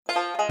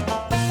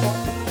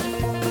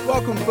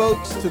Welcome,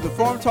 folks, to the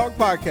Farm Talk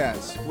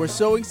Podcast, where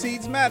sowing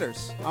seeds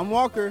matters. I'm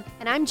Walker.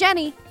 And I'm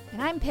Jenny.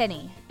 And I'm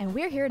Penny, and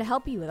we're here to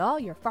help you with all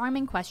your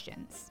farming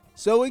questions.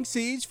 Sowing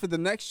seeds for the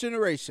next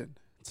generation.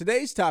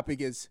 Today's topic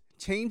is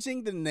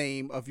changing the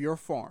name of your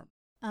farm.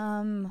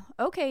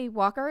 Okay,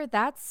 Walker,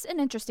 that's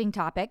an interesting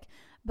topic,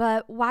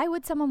 but why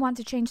would someone want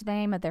to change the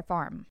name of their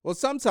farm? Well,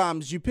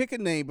 sometimes you pick a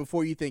name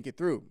before you think it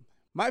through.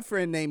 My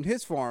friend named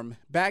his farm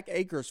Back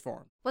Acres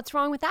Farm. What's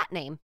wrong with that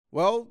name?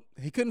 Well,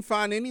 he couldn't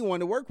find anyone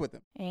to work with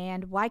him.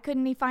 And why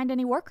couldn't he find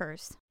any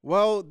workers?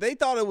 Well, they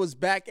thought it was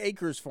Back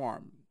Acres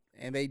Farm,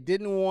 and they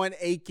didn't want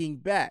aching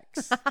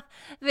backs.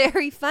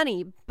 Very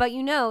funny, but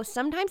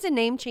sometimes a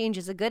name change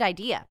is a good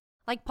idea.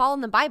 Like Paul in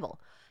the Bible.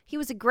 He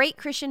was a great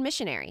Christian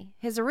missionary.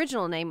 His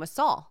original name was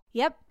Saul.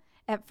 Yep.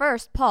 At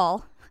first,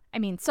 Saul,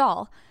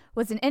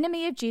 was an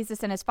enemy of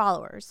Jesus and his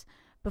followers.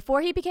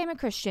 Before he became a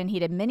Christian, he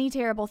did many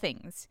terrible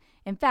things.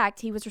 In fact,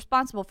 he was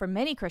responsible for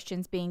many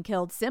Christians being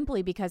killed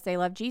simply because they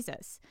loved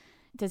Jesus.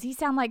 Does he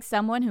sound like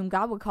someone whom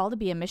God would call to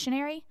be a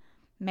missionary?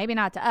 Maybe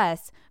not to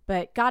us,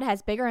 but God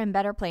has bigger and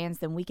better plans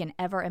than we can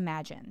ever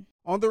imagine.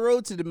 On the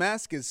road to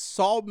Damascus,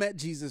 Saul met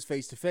Jesus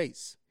face to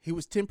face. He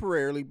was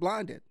temporarily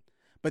blinded,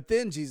 but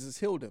then Jesus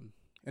healed him,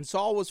 and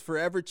Saul was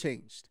forever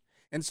changed.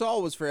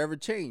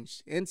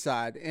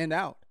 Inside and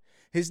out.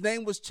 His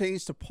name was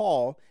changed to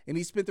Paul, and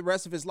he spent the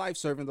rest of his life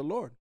serving the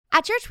Lord.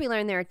 At church, we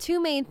learned there are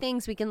two main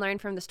things we can learn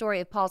from the story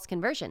of Paul's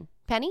conversion.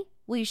 Penny,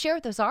 will you share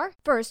what those are?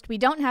 First, we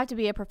don't have to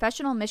be a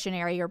professional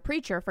missionary or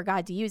preacher for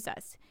God to use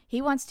us.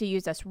 He wants to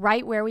use us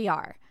right where we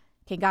are.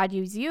 Can God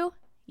use you?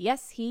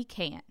 Yes, he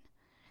can.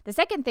 The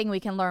second thing we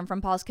can learn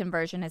from Paul's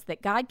conversion is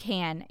that God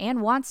can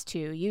and wants to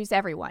use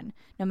everyone,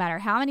 no matter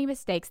how many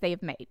mistakes they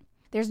have made.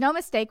 There's no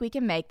mistake we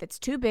can make that's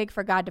too big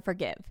for God to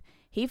forgive.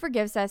 He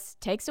forgives us,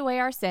 takes away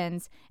our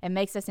sins, and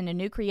makes us into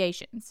new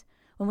creations.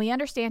 When we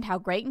understand how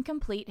great and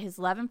complete his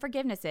love and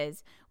forgiveness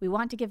is, we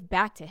want to give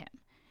back to him.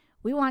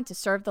 We want to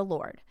serve the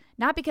Lord,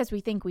 not because we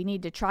think we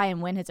need to try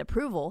and win his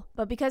approval,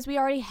 but because we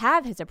already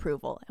have his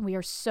approval, and we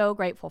are so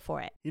grateful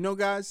for it. You know,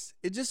 guys,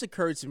 it just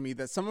occurred to me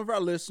that some of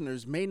our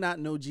listeners may not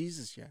know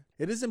Jesus yet.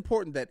 It is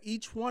important that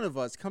each one of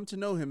us come to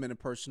know him in a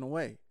personal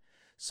way.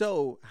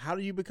 So, how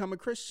do you become a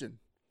Christian?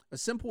 A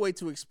simple way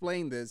to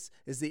explain this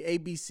is the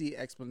ABC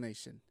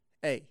explanation.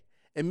 A,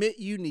 admit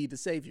you need a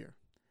Savior.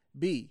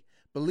 B,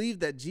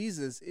 believe that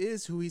Jesus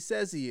is who he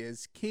says he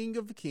is, King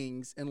of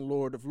Kings and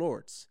Lord of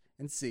Lords.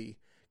 And C,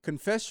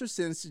 confess your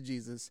sins to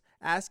Jesus,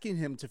 asking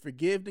him to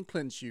forgive and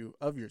cleanse you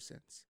of your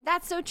sins.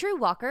 That's so true,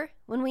 Walker.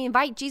 When we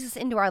invite Jesus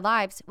into our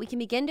lives, we can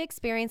begin to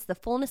experience the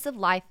fullness of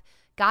life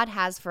God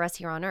has for us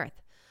here on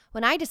earth.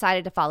 When I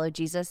decided to follow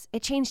Jesus,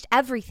 it changed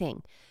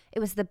everything.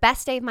 It was the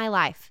best day of my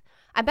life.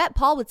 I bet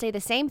Paul would say the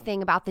same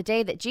thing about the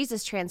day that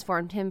Jesus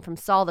transformed him from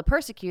Saul the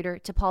persecutor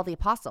to Paul the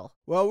apostle.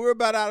 Well, we're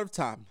about out of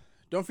time.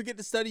 Don't forget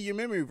to study your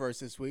memory verse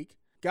this week.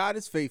 God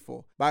is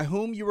faithful, by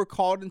whom you were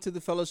called into the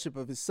fellowship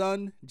of his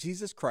Son,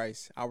 Jesus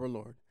Christ, our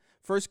Lord.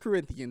 1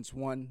 Corinthians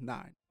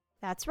 1:9.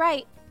 That's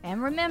right.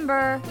 And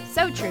remember,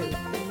 sow truth,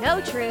 Know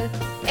truth,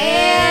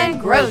 and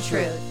grow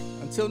truth.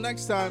 Until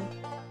next time.